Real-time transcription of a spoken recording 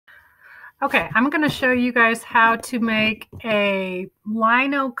Okay, I'm going to show you guys how to make a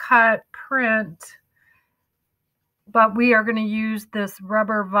Linocut print, but we are going to use this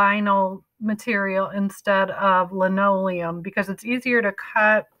rubber vinyl material instead of linoleum because it's easier to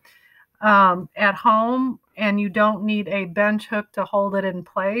cut at home and you don't need a bench hook to hold it in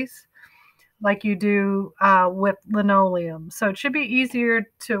place like you do with linoleum. So it should be easier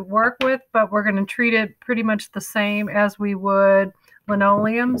to work with, but we're going to treat it pretty much the same as we would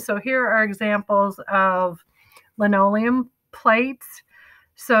linoleum. So here are examples of linoleum plates.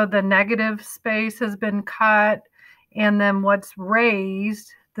 So the negative space has been cut, and then what's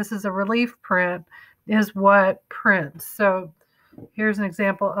raised, this is a relief print, is what prints. So here's an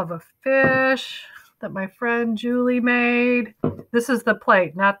example of a fish that my friend Julie made. This is the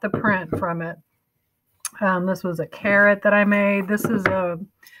plate, not the print from it. This was a carrot that I made. This is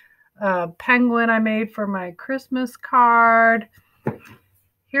a penguin I made for my Christmas card.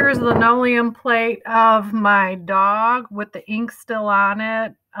 Here's the linoleum plate of my dog with the ink still on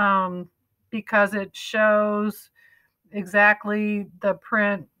it because it shows exactly the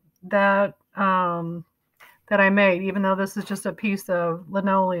print that that I made, even though this is just a piece of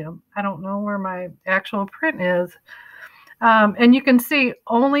linoleum. I don't know where my actual print is. And you can see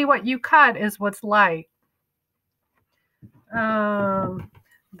only what you cut is what's light.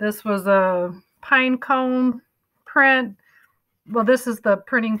 This was a pine cone print. Well, this is the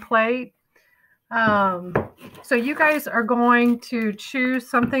printing plate. So you guys are going to choose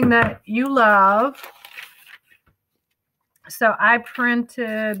something that you love. So I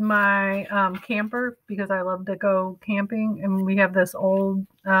printed my camper because I love to go camping, and we have this old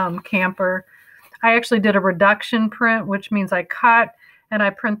camper. I actually did a reduction print, which means I cut and I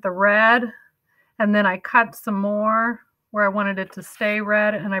print the red, and then I cut some more where I wanted it to stay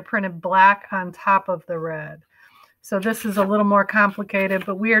red, and I printed black on top of the red. So this is a little more complicated,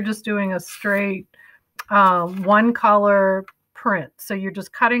 but we are just doing a straight one color print. So you're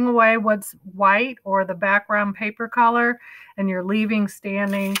just cutting away what's white or the background paper color, and you're leaving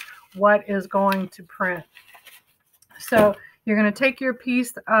standing what is going to print. So you're going to take your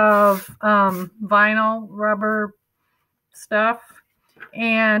piece of vinyl rubber stuff,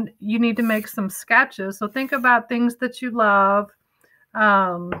 and you need to make some sketches. So think about things that you love.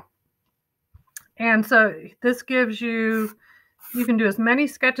 And so this gives you can do as many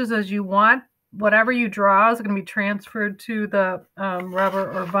sketches as you want. Whatever you draw is going to be transferred to the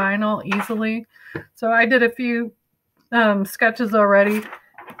rubber or vinyl easily. So I did a few sketches already.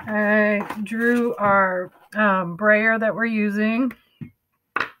 I drew our brayer that we're using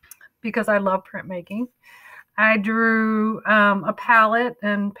because I love printmaking. I drew a palette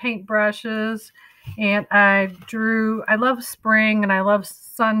and paint brushes, and I love spring and I love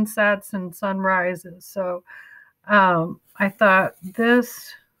sunsets and sunrises. So I thought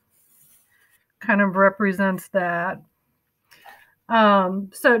this kind of represents that.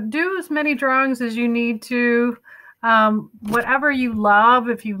 So do as many drawings as you need to. Whatever you love,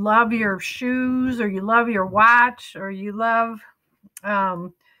 if you love your shoes or you love your watch or you love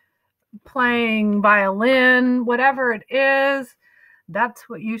playing violin, whatever it is, that's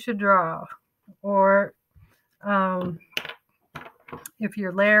what you should draw. Or if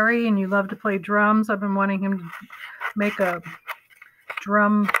you're Larry and you love to play drums, I've been wanting him to make a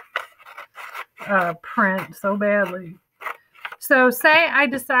drum print so badly. So say I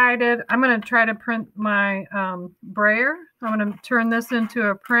decided I'm going to try to print my brayer. I'm going to turn this into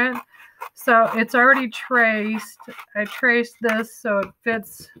a print. So it's already traced. I traced this so it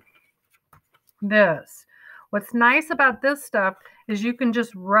fits this. What's nice about this stuff is you can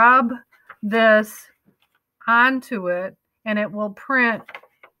just rub this onto it and it will print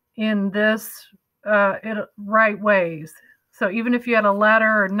in this right ways. So even if you had a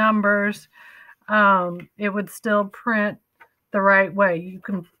letter or numbers, it would still print the right way. You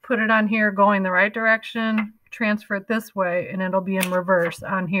can put it on here going the right direction, transfer it this way, and it'll be in reverse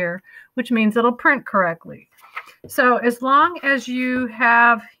on here, which means it'll print correctly. So as long as you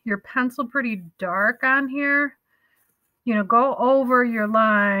have your pencil pretty dark on here, go over your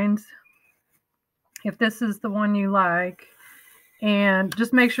lines if this is the one you like, and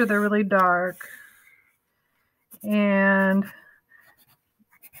just make sure they're really dark. And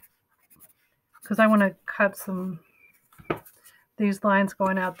because I want to cut these lines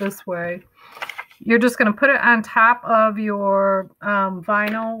going out this way, you're just going to put it on top of your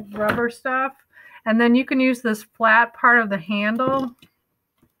vinyl rubber stuff. And then you can use this flat part of the handle.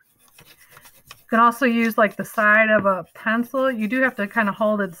 You can also use like the side of a pencil. You do have to kind of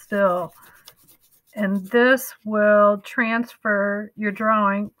hold it still. And this will transfer your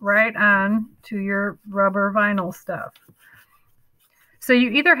drawing right on to your rubber vinyl stuff. So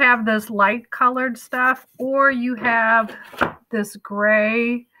you either have this light colored stuff or you have this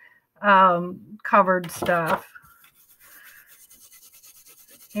gray covered stuff.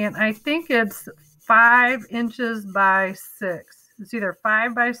 And I think it's 5 inches by 6. It's either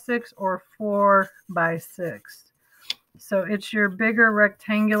 5 by 6 or 4 by 6. So it's your bigger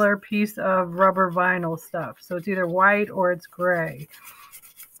rectangular piece of rubber vinyl stuff. So it's either white or it's gray.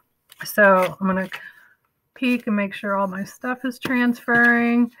 So I'm going to peek and make sure all my stuff is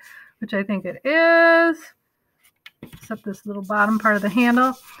transferring, which I think it is, except this little bottom part of the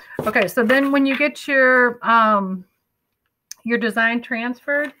handle. Okay, so then when you get your design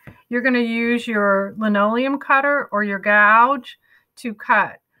transferred, you're going to use your linoleum cutter or your gouge to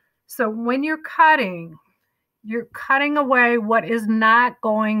cut. So when you're cutting away what is not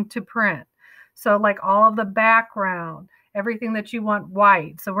going to print. So like all of the background, everything that you want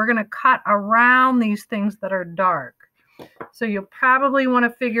white. So we're going to cut around these things that are dark. So you'll probably want to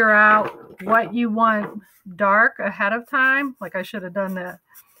figure out what you want dark ahead of time. Like I should have done that.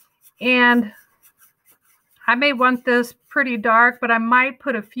 And I may want this pretty dark, but I might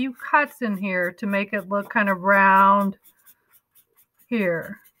put a few cuts in here to make it look kind of round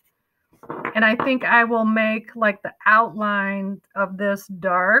here. And I think I will make like the outline of this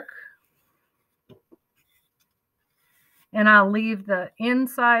dark. And I'll leave the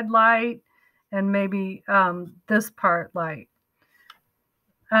inside light and maybe this part light.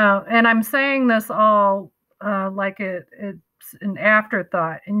 And I'm saying this all like it's an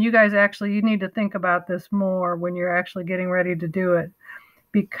afterthought. And you guys you need to think about this more when you're actually getting ready to do it.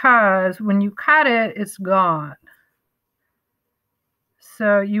 Because when you cut it, it's gone.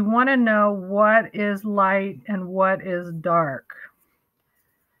 So you want to know what is light and what is dark.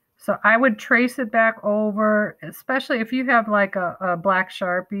 So I would trace it back over, especially if you have like a black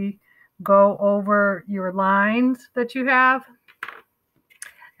Sharpie, go over your lines that you have.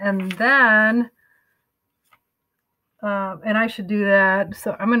 And then, and I should do that.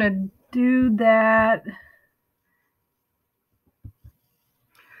 So I'm going to do that.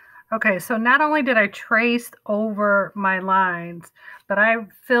 Okay, so not only did I trace over my lines, but I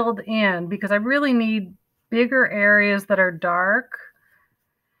filled in because I really need bigger areas that are dark.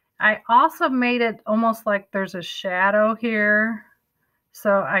 I also made it almost like there's a shadow here.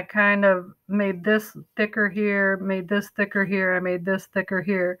 So I kind of made this thicker here, made this thicker here, I made this thicker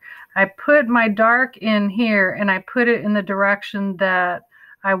here. I put my dark in here and I put it in the direction that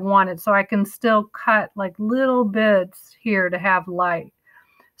I wanted. So I can still cut like little bits here to have light.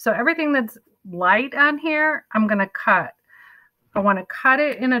 So everything that's light on here, I'm going to cut. I want to cut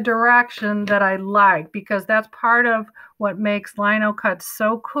it in a direction that I like because that's part of what makes Linocut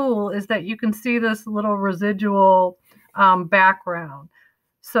so cool is that you can see this little residual background.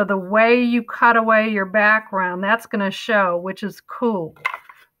 So the way you cut away your background, that's going to show, which is cool.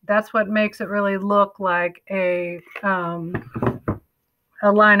 That's what makes it really look like a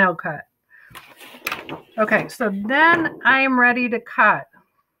Linocut. Okay, so then I am ready to cut.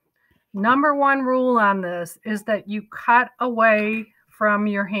 Number one rule on this is that you cut away from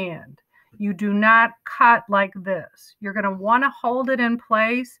your hand. You do not cut like this. You're going to want to hold it in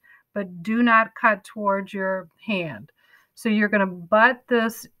place, but do not cut towards your hand. So you're going to butt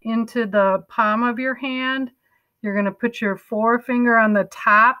this into the palm of your hand. You're going to put your forefinger on the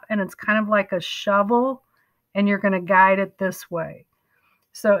top, and it's kind of like a shovel, and you're going to guide it this way.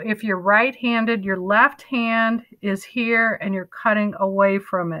 So if you're right-handed, your left hand is here, and you're cutting away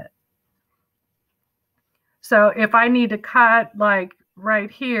from it. So if I need to cut like right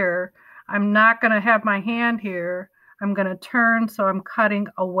here, I'm not going to have my hand here. I'm going to turn so I'm cutting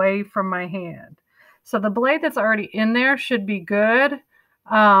away from my hand. So the blade that's already in there should be good.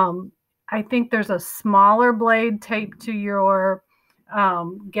 I think there's a smaller blade taped to your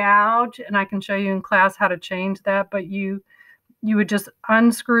gouge, and I can show you in class how to change that, but you would just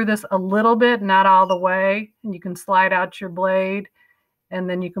unscrew this a little bit, not all the way, and you can slide out your blade, and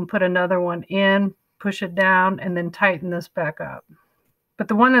then you can put another one in, push it down, and then tighten this back up. But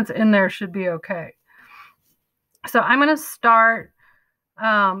the one that's in there should be okay. So I'm going to start,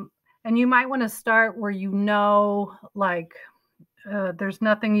 and you might want to start where you know, like, there's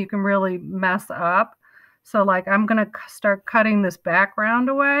nothing you can really mess up. So like I'm going to start cutting this background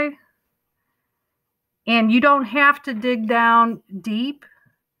away. And you don't have to dig down deep,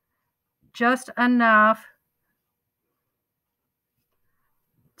 just enough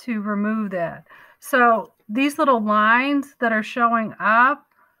to remove that. So these little lines that are showing up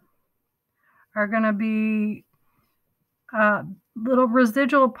are going to be little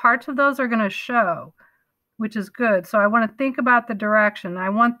residual parts of those are going to show, which is good. So I want to think about the direction. I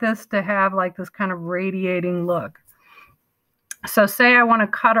want this to have like this kind of radiating look. So say I want to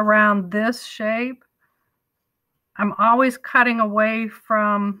cut around this shape, I'm always cutting away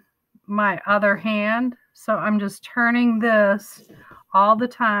from my other hand. So I'm just turning this all the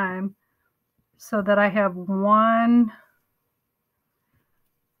time so that I have one.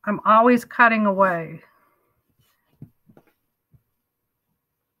 I'm always cutting away.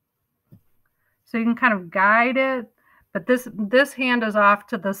 So you can kind of guide it, but this hand is off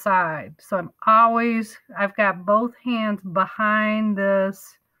to the side. So I've got both hands behind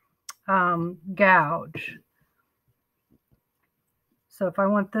this gouge. So if I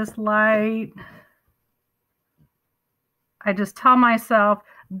want this light, I just tell myself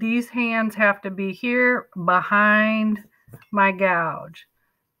these hands have to be here behind my gouge.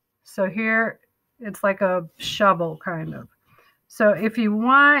 So here it's like a shovel kind of. So if you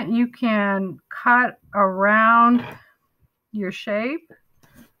want, you can cut around your shape,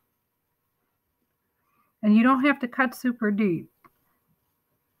 and you don't have to cut super deep.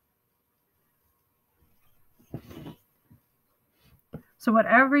 So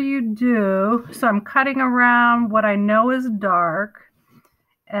whatever you do, so I'm cutting around what I know is dark,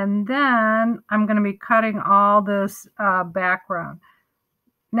 and then I'm going to be cutting all this background.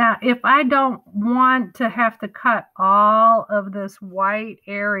 Now, if I don't want to have to cut all of this white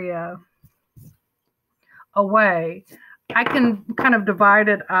area away, I can kind of divide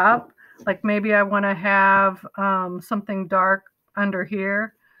it up. Like maybe I want to have something dark under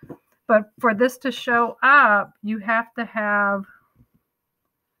here. But for this to show up, you have to have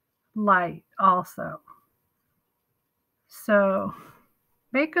light also. So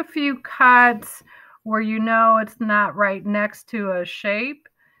make a few cuts where you know it's not right next to a shape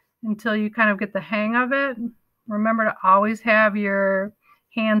until you kind of get the hang of it. Remember to always have your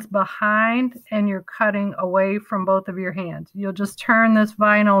hands behind and you're cutting away from both of your hands. You'll just turn this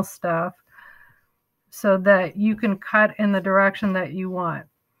vinyl stuff so that you can cut in the direction that you want.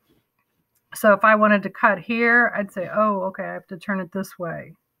 So if I wanted to cut here, I'd say, oh, okay, I have to turn it this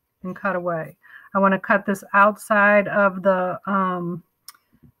way and cut away. I want to cut this outside of the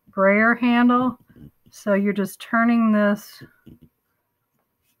brayer handle. So you're just turning this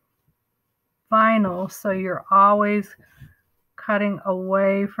vinyl so you're always cutting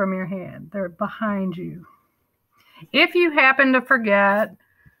away from your hand. They're behind you. If you happen to forget,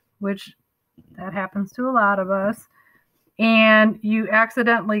 which that happens to a lot of us, and you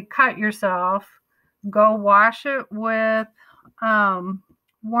accidentally cut yourself, go wash it with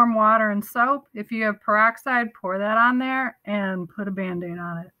warm water and soap. If you have peroxide, pour that on there and put a Band-Aid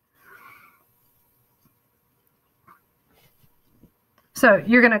on it. So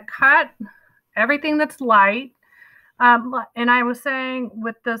you're going to cut everything that's light. And I was saying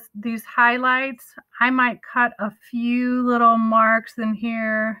with these highlights, I might cut a few little marks in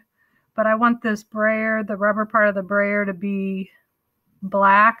here, but I want this brayer, the rubber part of the brayer, to be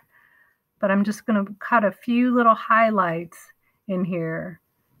black. But I'm just going to cut a few little highlights in here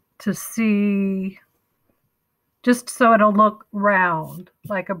to see, just so it'll look round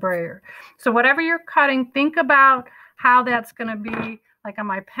like a brayer. So whatever you're cutting, think about how that's going to be. Like on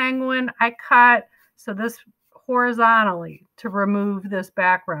my penguin, I cut so this horizontally to remove this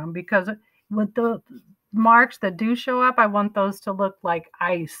background, because with the marks that do show up, I want those to look like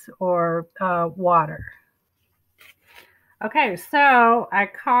ice or water. Okay, so I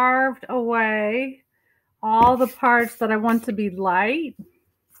carved away all the parts that I want to be light,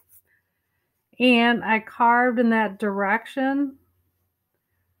 and I carved in that direction.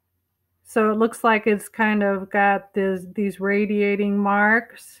 So it looks like it's kind of got these radiating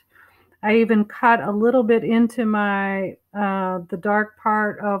marks. I even cut a little bit into my the dark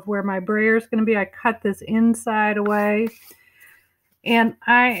part of where my brayer is going to be. I cut this inside away, and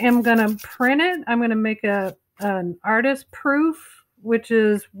I am going to print it. I'm going to make an artist proof, which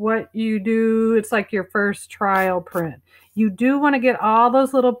is what you do. It's like your first trial print. You do want to get all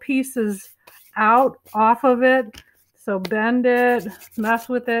those little pieces out off of it. So bend it, mess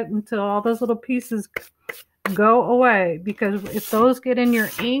with it until all those little pieces go away, because if those get in your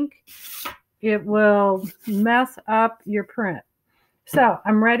ink, it will mess up your print. So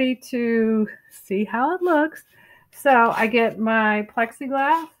I'm ready to see how it looks. So I get my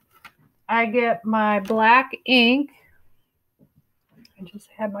plexiglass, I get my black ink. I just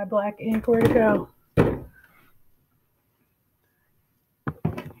had my black ink. Where'd it go? Here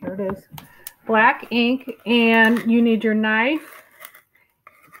it is. Black ink, and you need your knife,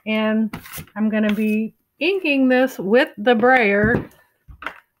 and I'm going to be inking this with the brayer.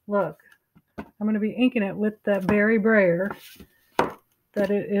 Look, I'm going to be inking it with the berry brayer that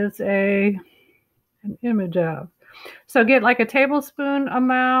it is an image of. So get like a tablespoon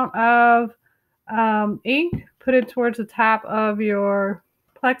amount of ink, put it towards the top of your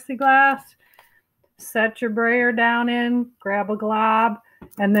plexiglass, set your brayer down in, grab a glob,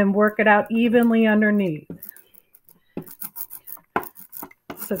 and then work it out evenly underneath.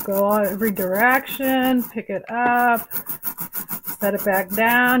 So go every direction, pick it up, set it back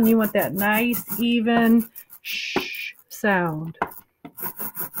down. You want that nice, even shh sound.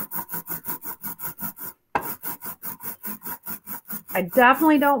 I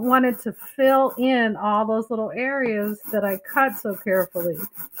definitely don't want it to fill in all those little areas that I cut so carefully.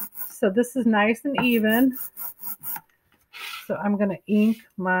 So this is nice and even. So I'm going to ink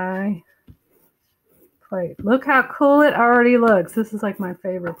my plate. Look how cool it already looks. This is like my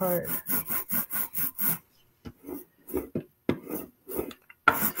favorite part.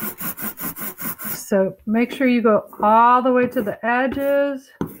 So make sure you go all the way to the edges.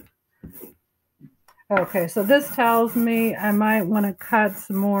 Okay, so this tells me I might want to cut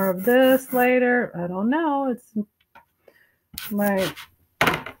some more of this later. I don't know. It's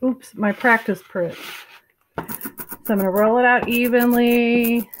my practice print. So I'm going to roll it out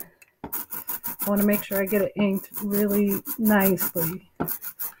evenly. I want to make sure I get it inked really nicely.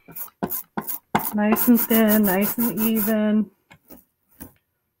 Nice and thin, nice and even.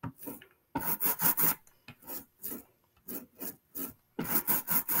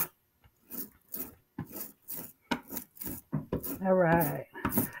 All right.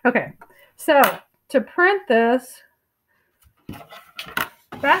 Okay, so to print this,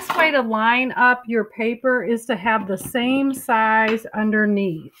 best way to line up your paper is to have the same size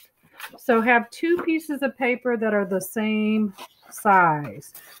underneath. So have two pieces of paper that are the same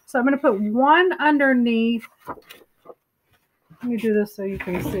size. So I'm going to put one underneath. Let me do this so you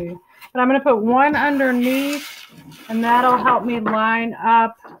can see. But I'm going to put one underneath, and that'll help me line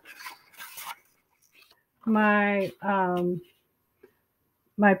up my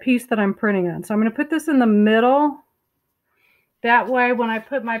my piece that I'm printing on. So I'm going to put this in the middle. That way, when I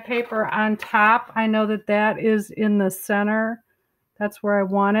put my paper on top, I know that that is in the center. That's where I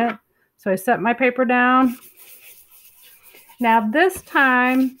want it. So I set my paper down. Now this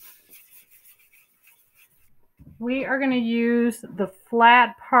time, we are going to use the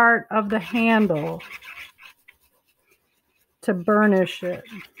flat part of the handle to burnish it.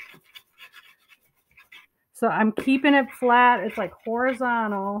 So I'm keeping it flat. It's like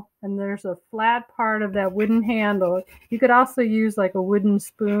horizontal, and there's a flat part of that wooden handle. You could also use like a wooden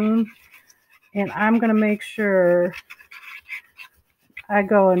spoon, and I'm going to make sure I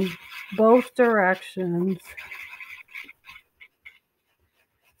go in both directions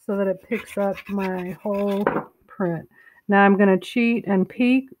so that it picks up my whole print. Now I'm going to cheat and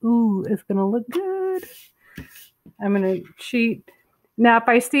peek. Ooh, it's going to look good. I'm going to cheat. Now, if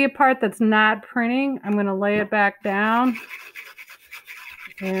I see a part that's not printing, I'm going to lay it back down,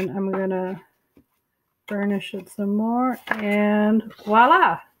 and I'm going to burnish it some more, and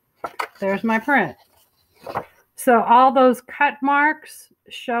voila, there's my print. So all those cut marks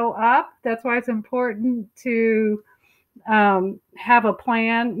show up. That's why it's important to have a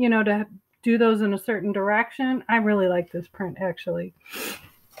plan, you know, to do those in a certain direction. I really like this print, actually.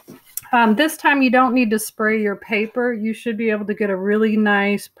 This time you don't need to spray your paper. You should be able to get a really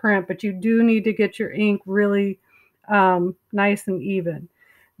nice print, but you do need to get your ink really nice and even.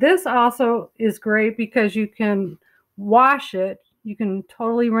 This also is great because you can wash it. You can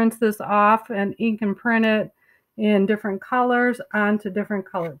totally rinse this off and ink and print it in different colors onto different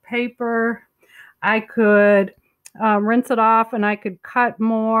colored paper. I could rinse it off and I could cut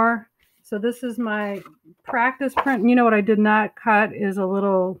more. So this is my practice print. You know what I did not cut is a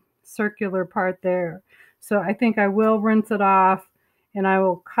little circular part there. So I think I will rinse it off, and I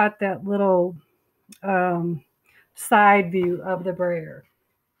will cut that little side view of the brayer.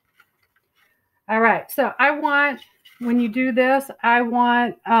 All right, so I want, when you do this, I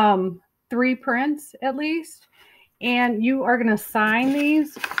want 3 prints at least, and you are going to sign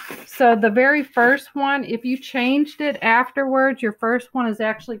these. So the very first one, if you changed it afterwards, your first one is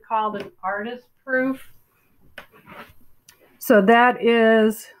actually called an artist proof. So that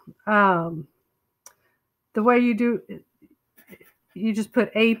is the way you do it. You just put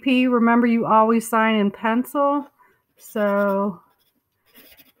AP. Remember, you always sign in pencil. So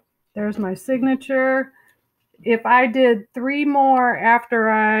there's my signature. If I did 3 more after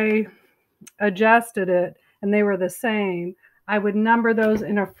I adjusted it and they were the same, I would number those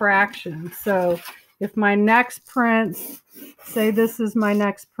in a fraction. So if my next print, say this is my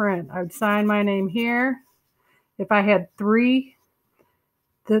next print, I would sign my name here. If I had 3,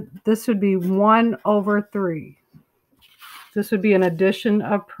 this would be 1/3. This would be an addition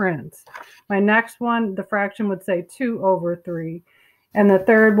of prints. My next one, the fraction would say 2/3. And the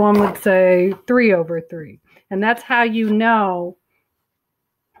third one would say 3/3. And that's how you know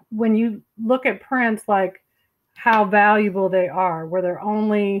when you look at prints, like how valuable they are, where there are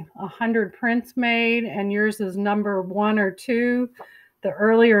only 100 prints made and yours is number 1 or 2. The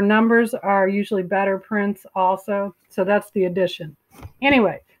earlier numbers are usually better prints also. So that's the addition.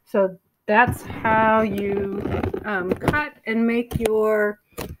 Anyway, so that's how you cut and make your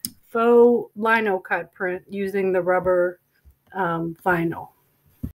faux Linocut print using the rubber vinyl.